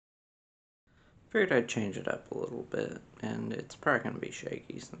Figured I'd change it up a little bit, and it's probably going to be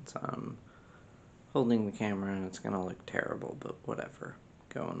shaky since I'm holding the camera and it's going to look terrible, but whatever.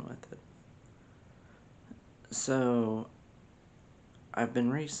 Going with it. So, I've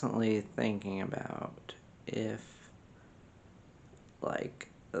been recently thinking about if, like,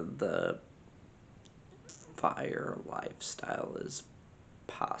 the FIRE lifestyle is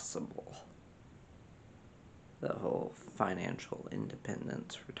possible. The whole financial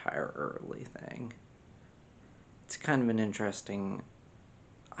independence, retire early thing. It's kind of an interesting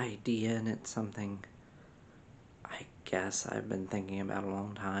idea, and it's something I guess I've been thinking about a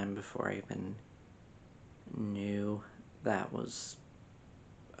long time before I even knew that was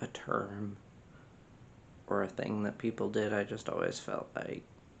a term or a thing that people did. I just always felt like,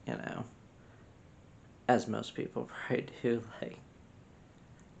 as most people probably do, like,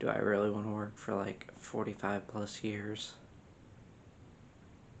 do I really want to work for like 45 plus years?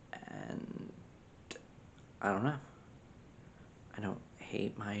 And I don't know. I don't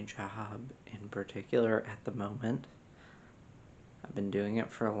hate my job in particular at the moment. I've been doing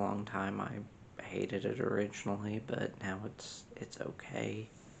it for a long time. I hated it originally, but now it's okay.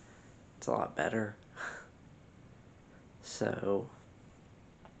 It's a lot better. So,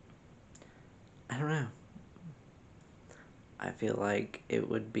 I don't know. I feel like it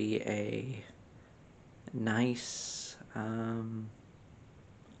would be a nice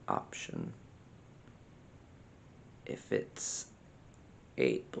option if it's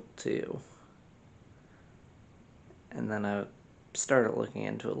able to. And then I started looking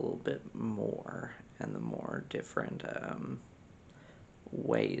into it a little bit more, and the more different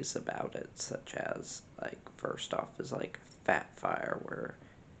ways about it, such as, like, first off is like Fat Fire, where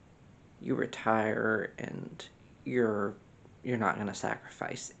you retire and you're not going to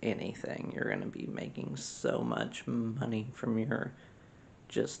sacrifice anything. You're going to be making so much money from your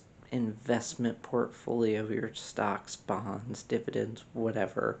just investment portfolio, your stocks, bonds, dividends,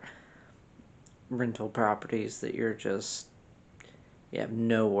 whatever, rental properties, that you have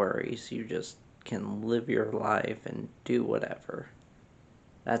no worries. You just can live your life and do whatever.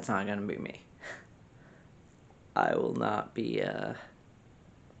 That's not going to be me. I will not be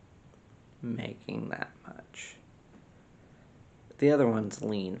making that much. The other one's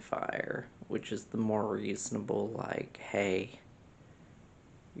Lean Fire, which is the more reasonable, like, hey,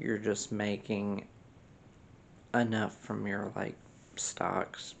 you're just making enough from your, like,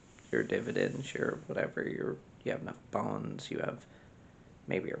 stocks, your dividends, your whatever, you have enough bonds, you have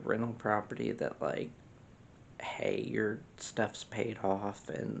maybe a rental property that, like, hey, your stuff's paid off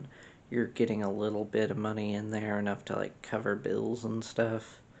and you're getting a little bit of money in there, enough to, like, cover bills and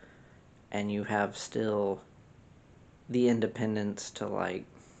stuff, and you have still the independence to, like,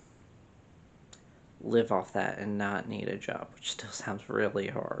 live off that and not need a job, which still sounds really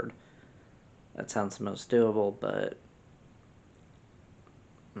hard. That sounds the most doable, but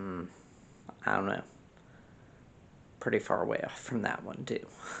I don't know. Pretty far away off from that one, too.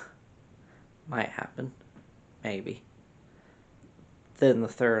 Might happen. Maybe. Then the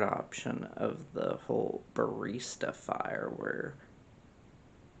third option of the whole barista fire, where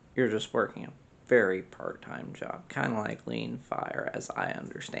you're just working a very part-time job, kind of like Lean Fire as I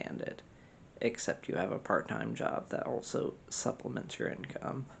understand it, except you have a part-time job that also supplements your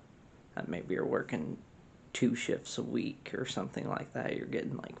income. Maybe you're working 2 shifts a week or something like that. You're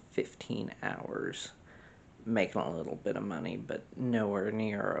getting like 15 hours, making a little bit of money, but nowhere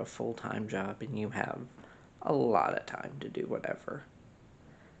near a full-time job, and you have a lot of time to do whatever.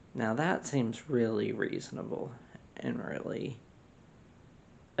 Now that seems really reasonable and really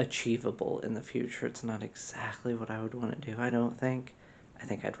achievable in the future. It's not exactly what I would want to do, I don't think. I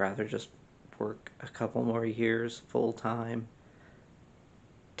think I'd rather just work a couple more years full-time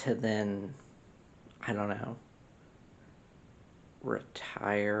to then, I don't know,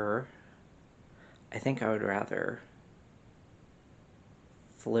 retire. I think I would rather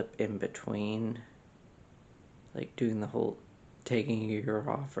flip in between, like doing the whole taking a year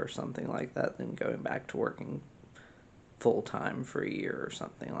off or something like that, than going back to working full-time for a year or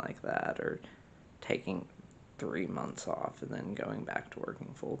something like that, or taking 3 months off and then going back to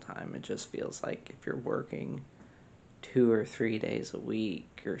working full-time. It just feels like if you're working 2 or 3 days a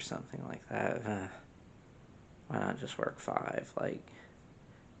week or something like that, why not just work 5? Like,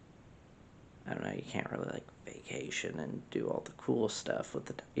 I don't know, you can't really, like, vacation and do all the cool stuff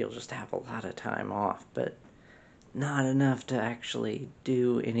with you'll just have a lot of time off, but not enough to actually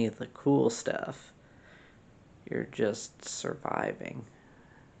do any of the cool stuff. You're just surviving.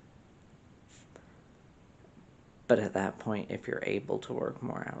 But at that point, if you're able to work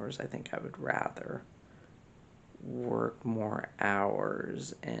more hours, I think I would rather work more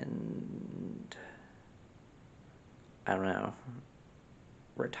hours and I don't know,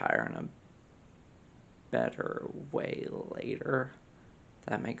 retire in a better way later.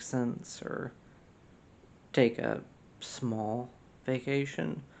 That makes sense. Or take a small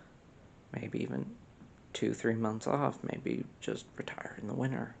vacation, maybe even 2, 3 months off, maybe just retire in the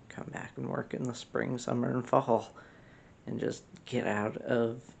winter, come back and work in the spring, summer, and fall, and just get out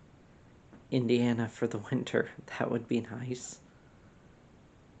of Indiana for the winter. That would be nice.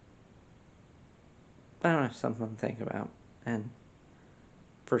 But I don't know, something to think about. And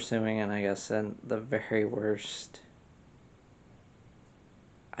pursuing it, I guess, in the very worst,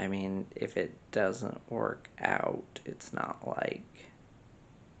 I mean, if it doesn't work out, it's not like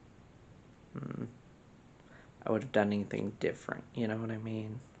I would have done anything different. You know what I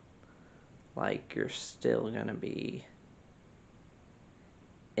mean? Like, you're still gonna be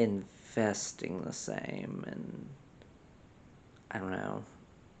investing the same, and I don't know.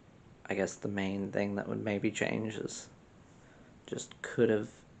 I guess the main thing that would maybe change is just could have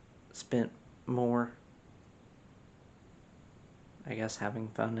spent more. I guess having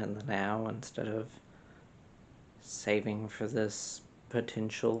fun in the now instead of saving for this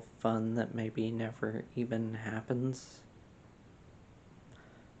potential fun that maybe never even happens.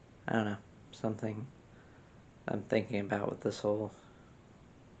 I don't know. Something I'm thinking about with this whole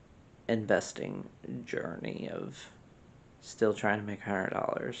investing journey of still trying to make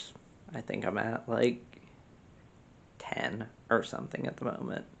 $100. I think I'm at like 10 or something at the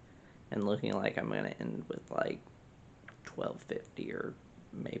moment, and looking like I'm gonna end with like 1250 or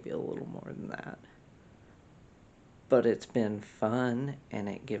maybe a little more than that. But it's been fun, and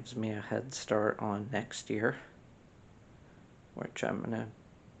it gives me a head start on next year, which I'm gonna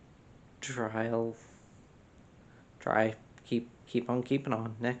trial try keep on keeping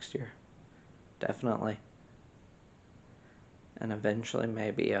on next year, definitely. And eventually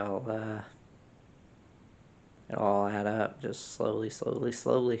maybe it'll all add up, just slowly, slowly,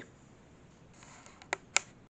 slowly.